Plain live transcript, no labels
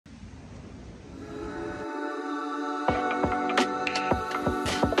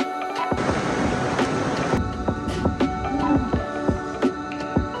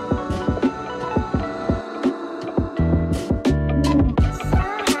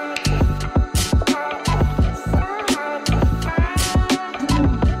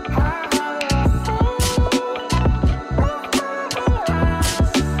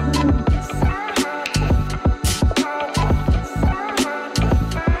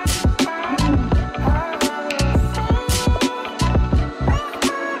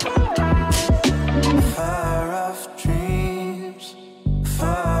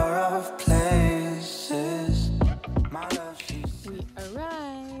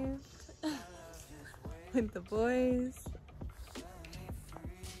with the boys.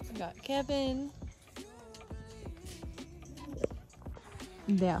 We got Kevin.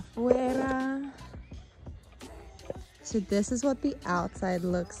 De afuera. So this is what the outside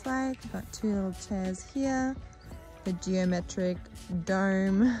looks like. Got two little chairs here. The geometric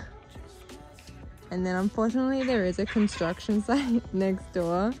dome. And then unfortunately there is a construction site next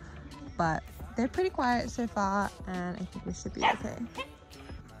door, but they're pretty quiet so far and I think we should be okay.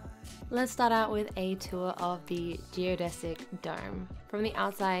 Let's start out with a tour of the Geodesic Dome. From the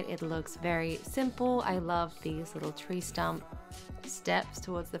outside it looks very simple. I love these little tree stump steps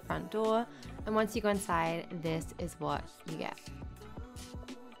towards the front door, and once you go inside, this is what you get.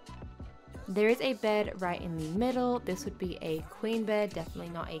 There is a bed right in the middle. This would be a queen bed,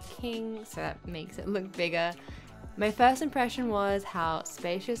 definitely not a king, so that makes it look bigger. My first impression was how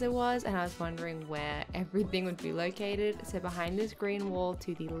spacious it was, and I was wondering where everything would be located. So behind this green wall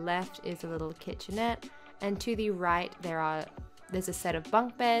to the left is a little kitchenette, and to the right there's a set of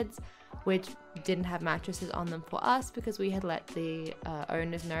bunk beds which didn't have mattresses on them for us because we had let the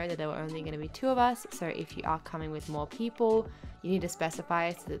owners know that there were only going to be 2 of us. So if you are coming with more people, you need to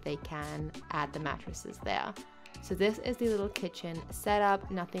specify so that they can add the mattresses there. So this is the little kitchen setup,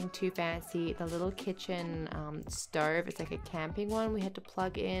 nothing too fancy. The little kitchen stove, it's like a camping one we had to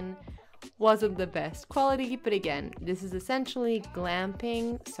plug in. Wasn't the best quality, but again, this is essentially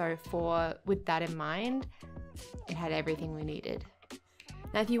glamping. So with that in mind, it had everything we needed.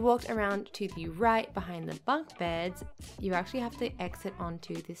 Now if you walked around to the right behind the bunk beds, you actually have to exit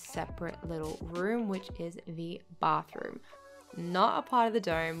onto this separate little room, which is the bathroom. Not a part of the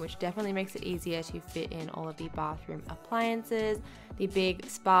dome, which definitely makes it easier to fit in all of the bathroom appliances, the big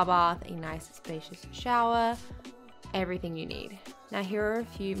spa bath, a nice spacious shower, everything you need. Now here are a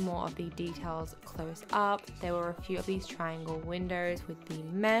few more of the details close up. There were a few of these triangle windows with the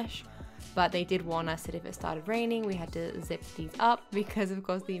mesh, but they did warn us that if it started raining, we had to zip these up because of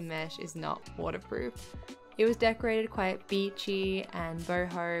course the mesh is not waterproof. It was decorated quite beachy and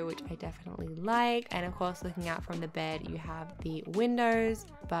boho, which I definitely like. And of course, looking out from the bed, you have the windows,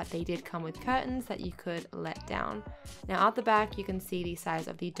 but they did come with curtains that you could let down. Now out the back, you can see the size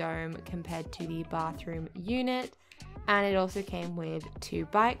of the dome compared to the bathroom unit. And it also came with 2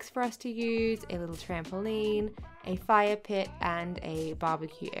 bikes for us to use, a little trampoline, a fire pit, and a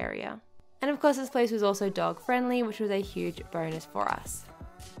barbecue area. And of course, this place was also dog friendly, which was a huge bonus for us.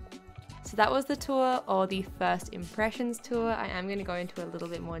 So that was the tour, or the first impressions tour. I am going to go into a little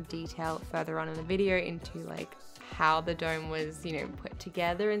bit more detail further on in the video into like how the dome was, put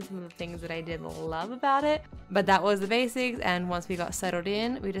together and some of the things that I did love about it. But that was the basics, and once we got settled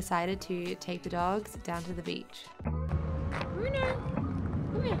in, we decided to take the dogs down to the beach. Bruno,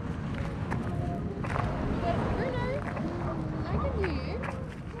 come here. Bruno, I can hear you.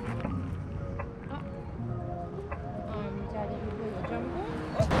 Daddy, you your jumper.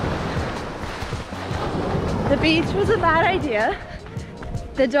 The beach was a bad idea.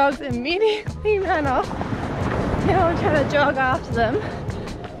 The dogs immediately ran off. Now I'm trying to jog after them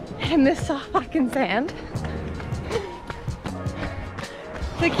in this soft fucking sand.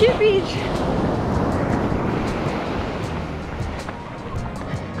 It's a cute beach.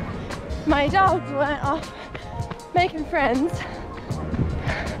 My dogs went off making friends.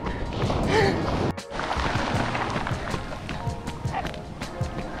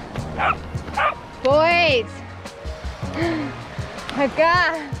 Boys,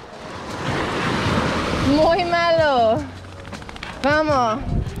 acá, muy malo. Vamos.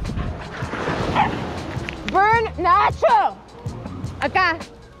 Burn, Nacho. Acá.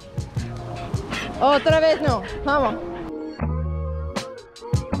 Otra vez no. Vamos.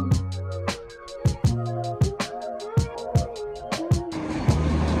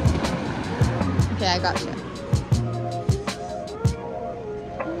 Okay, I got you.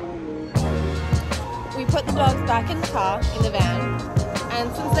 We put the dogs back in the car, in the van,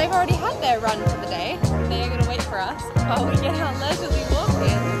 and since they've already had their run for the day, they are going to wait for us while we get our leisurely walk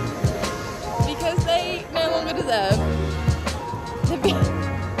in, because they no longer deserve to be.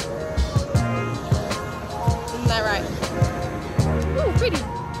 Isn't that right? Ooh, pretty.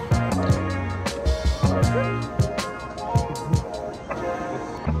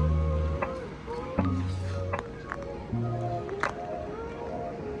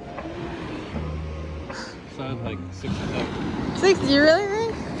 Like 67. 60, you really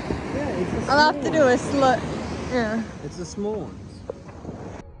think? Yeah, it's a small I'll have to do a slut. Yeah. It's the small ones.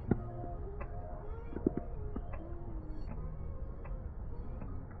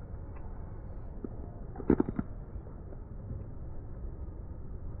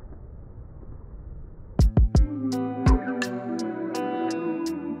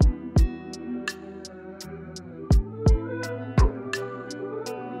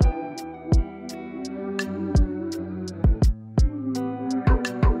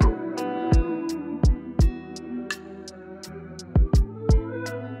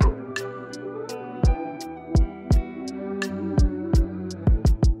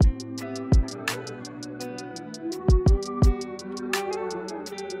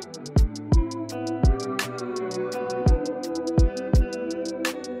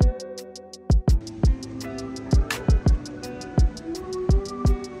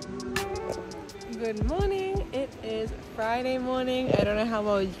 Good morning. It is Friday morning. I don't know how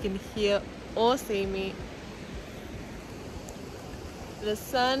well you can hear or see me. The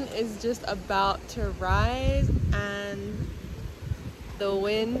sun is just about to rise and the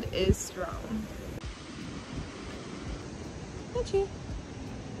wind is strong. Achoo.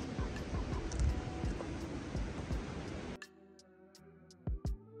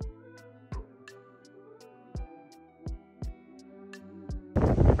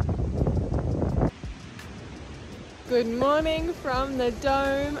 Good morning from the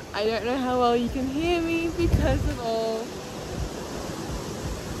dome. I don't know how well you can hear me because of all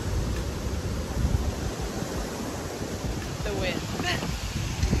the wind.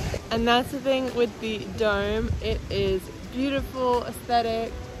 And that's the thing with the dome. It is beautiful,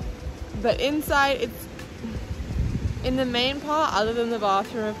 aesthetic, but inside it's, in the main part, other than the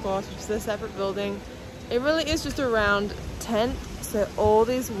bathroom of course, which is a separate building, it really is just a round tent. So all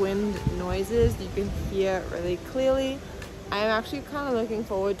these wind noises you can hear really clearly. I'm actually kind of looking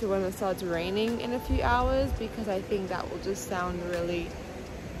forward to when it starts raining in a few hours because I think that will just sound really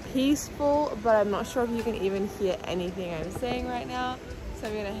peaceful, but I'm not sure if you can even hear anything I'm saying right now. So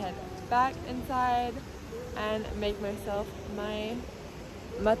I'm gonna head back inside and make myself my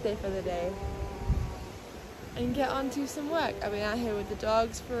mate for the day and get on to some work. I've been out here with the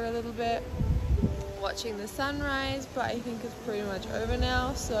dogs for a little bit, watching the sunrise, but I think it's pretty much over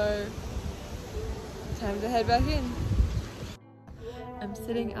now, so time to head back in. I'm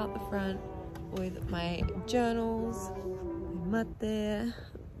sitting out the front with my journals, my mate,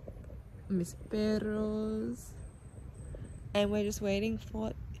 mis perros, and we're just waiting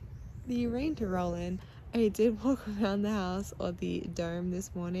for the rain to roll in. I did walk around the house or the dome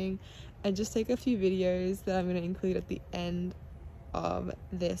this morning and just take a few videos that I'm going to include at the end of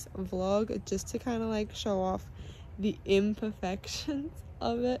this vlog, just to kind of like show off the imperfections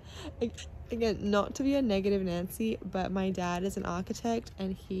of it. Again, not to be a negative Nancy, but my dad is an architect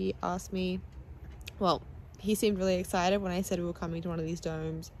and he asked me, well, he seemed really excited when I said we were coming to one of these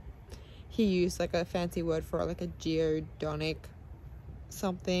domes. He used like a fancy word for it, like a geodesic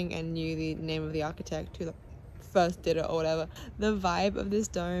something, and knew the name of the architect who first did it or whatever. The vibe of this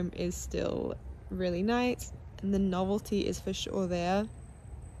dome is still really nice and the novelty is for sure there,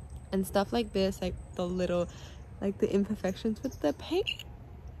 and stuff like this, like the little, like the imperfections with the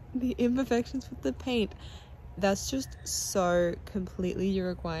paint, that's just so completely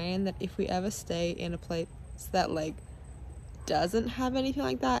Uruguayan that if we ever stay in a place that like doesn't have anything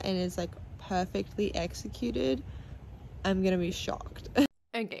like that and is like perfectly executed, I'm gonna be shocked.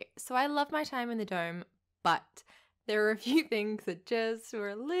 Okay, so I love my time in the dome, but there were a few things that just were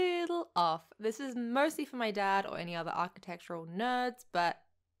a little off. This is mostly for my dad or any other architectural nerds, but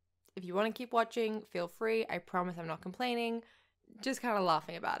if you want to keep watching, feel free. I promise I'm not complaining, just kind of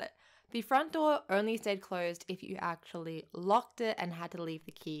laughing about it. The front door only stayed closed if you actually locked it and had to leave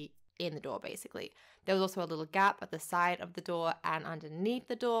the key in the door, basically. There was also a little gap at the side of the door and underneath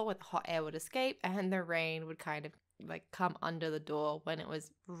the door where the hot air would escape, and the rain would kind of like come under the door when it was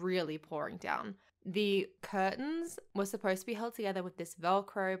really pouring down. The curtains were supposed to be held together with this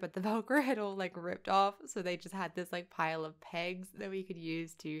Velcro, but the Velcro had all like ripped off, so they just had this like pile of pegs that we could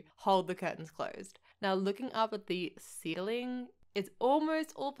use to hold the curtains closed. Now looking up at the ceiling, it's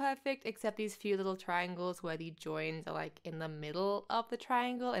almost all perfect except these few little triangles where the joins are like in the middle of the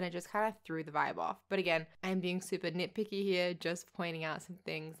triangle, and it just kind of threw the vibe off. But again, I'm being super nitpicky here, just pointing out some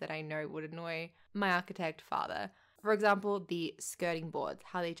things that I know would annoy my architect father. For example, the skirting boards,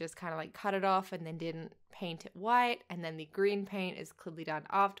 how they just kind of like cut it off and then didn't paint it white, and then the green paint is clearly done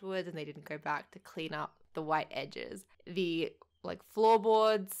afterwards and they didn't go back to clean up the white edges. The like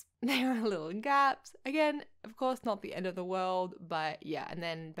floorboards, there are little gaps. Again, of course, not the end of the world, but yeah. And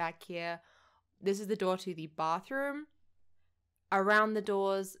then back here, this is the door to the bathroom. Around the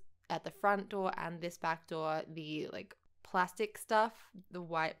doors, at the front door and this back door, the like plastic stuff, the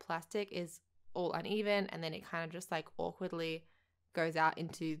white plastic is all uneven, and then it kind of just like awkwardly goes out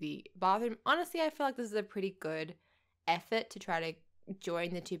into the bathroom. Honestly, I feel like this is a pretty good effort to try to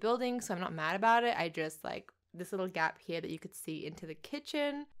join the two buildings, so I'm not mad about it. I just like this little gap here that you could see into the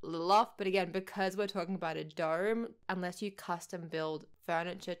kitchen, a little off. But again, because we're talking about a dome, unless you custom build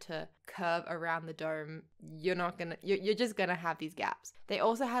furniture to curve around the dome, you're just gonna have these gaps. They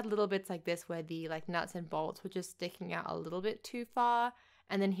also had little bits like this where the like nuts and bolts were just sticking out a little bit too far.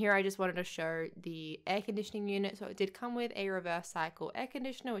 And then here I just wanted to show the air conditioning unit. So it did come with a reverse cycle air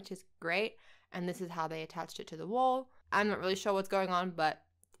conditioner, which is great. And this is how they attached it to the wall. I'm not really sure what's going on, but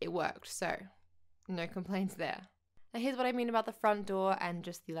it worked. So no complaints there. Now here's what I mean about the front door and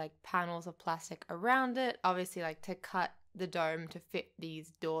just the like panels of plastic around it. Obviously, like to cut the dome to fit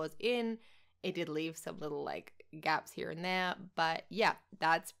these doors in, It did leave some little like gaps here and there, but yeah,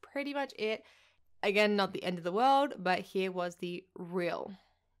 that's pretty much it. Again, not the end of the world, but here was the real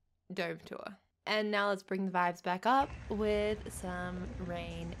dome tour. And now let's bring the vibes back up with some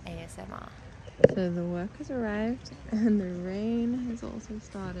rain ASMR. So the work has arrived and the rain has also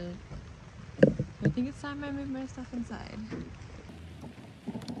started. I think it's time I move my stuff inside.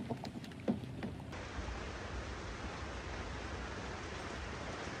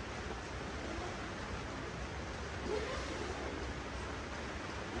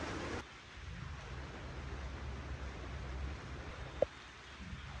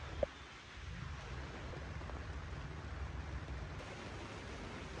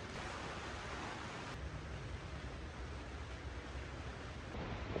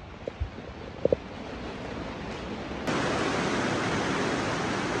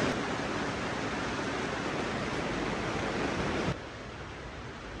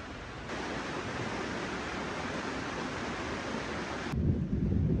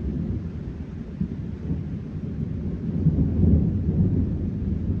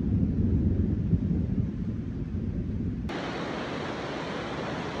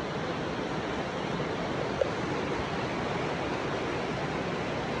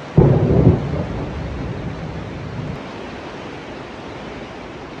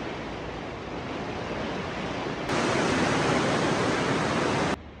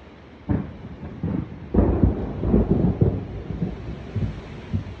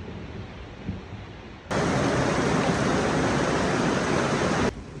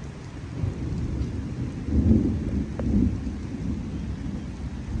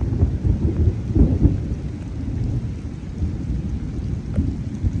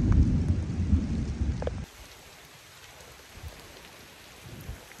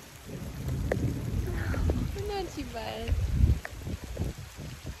 Bye.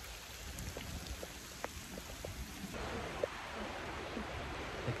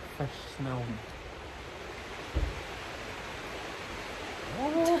 Like fresh snow.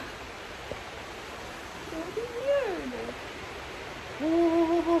 Oh. What weird.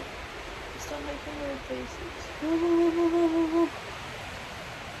 Oh. Stop making weird faces.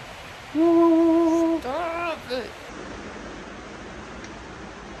 Stop it.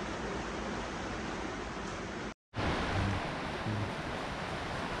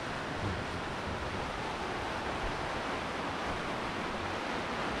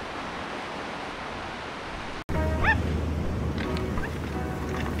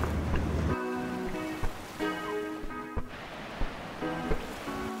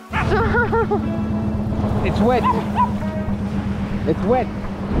 It's wet. It's wet.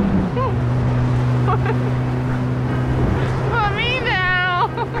 For me now.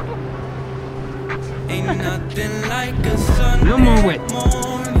 Ain't nothing like a Sunday No more wet.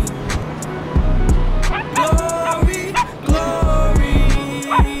 morning. Glory, glory.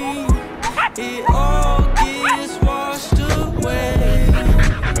 It all gets washed away.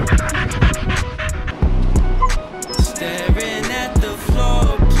 Staring at the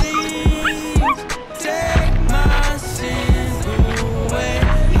floor, please take my sins away.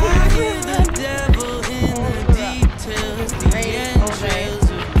 I hear the devil in the details, the entrails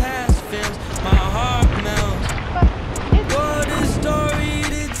of past fails. My heart melts. What a story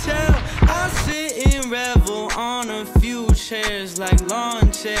to tell. I sit and revel on a few chairs, like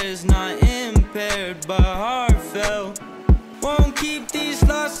lawn chairs, not impaired but heartfelt. Won't keep these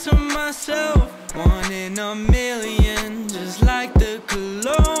thoughts to myself. 1 in a million, just like the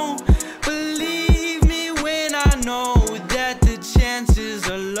cologne. Believe me when I know that the chances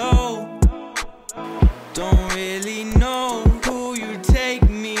are low. Don't really know who you take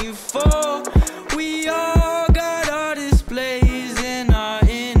me for. We all got our displays in our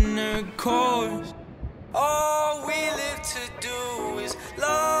inner cores. All we live to do is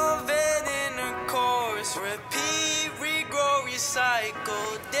love and intercourse. Repeat, regrow,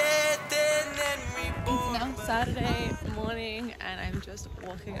 recycle, death and then reborn. It's now Saturday morning and I'm just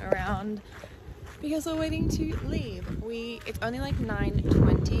walking around because we're waiting to leave. It's only like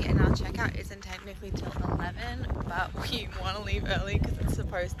 9:20 and our checkout isn't technically till 11, but we want to leave early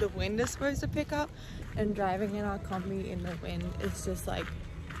because the wind is supposed to pick up, and driving in our combi in the wind is just like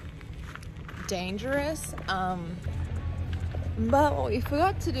dangerous. But what we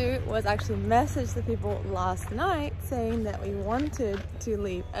forgot to do was actually message the people last night saying that we wanted to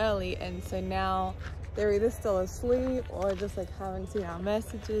leave early, and so now they're either still asleep or just like haven't seen our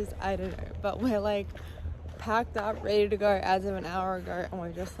messages. I don't know, but we're like packed up, ready to go as of an hour ago, and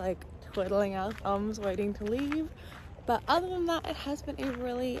we're just like twiddling our thumbs waiting to leave. But other than that, it has been a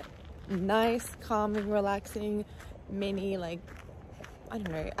really nice, calming, relaxing mini like I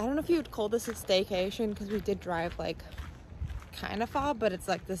don't know if you would call this a staycation because we did drive like kind of far, but it's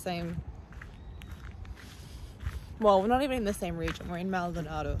like the same. Well, we're not even in the same region, we're in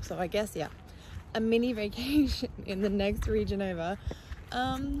Maldonado, so I guess, yeah, a mini vacation in the next region over.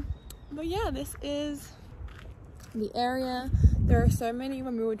 But yeah, this is the area. There are so many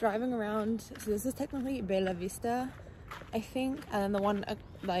when we were driving around. So this is technically Bella Vista, I think, and then the one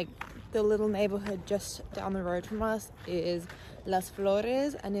like the little neighborhood just down the road from us is Las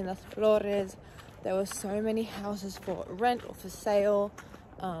Flores, and in Las Flores there were so many houses for rent or for sale,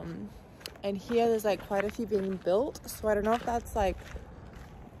 and here there's like quite a few being built, so I don't know if that's like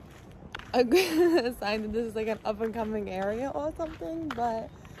a good sign that this is like an up and coming area or something, but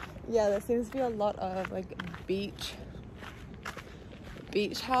yeah, there seems to be a lot of like beach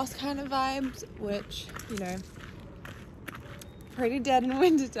house kind of vibes, which, you know, pretty dead in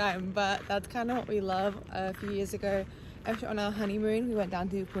winter time, but that's kind of what we love. A few years ago, actually on our honeymoon, we went down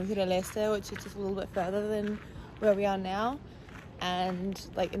to Punta del Este, which is just a little bit further than where we are now, and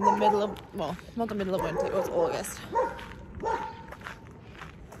like in the middle of, well, not the middle of winter, it was August.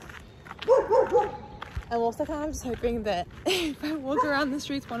 I'm also kind of just hoping that if I walk around the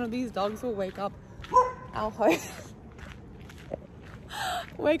streets, one of these dogs will wake up our host.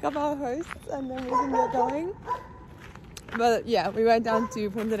 And then we can get going. But yeah, we went down to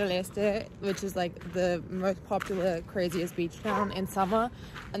Punta del Este, which is like the most popular, craziest beach town in summer,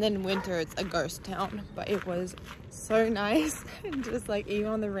 and then in winter it's a ghost town. But it was so nice, and just like even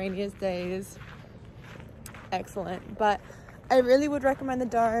on the rainiest days, excellent. But I really would recommend the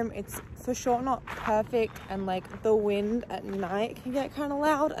Dome. It's for sure not perfect, and like the wind at night can get kind of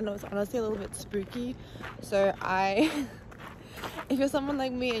loud, and it was honestly a little bit spooky. So if you're someone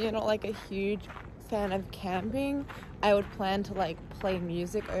like me and you're not like a huge fan of camping, I would plan to like play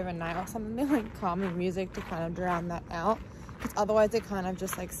music overnight or something, like calming music to kind of drown that out, because otherwise it kind of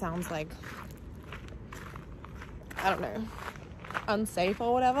just like sounds like, I don't know, unsafe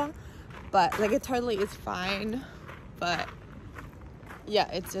or whatever. But like it totally is fine, but yeah,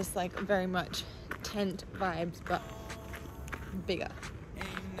 it's just like very much tent vibes but bigger.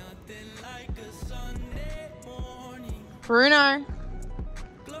 Bruno.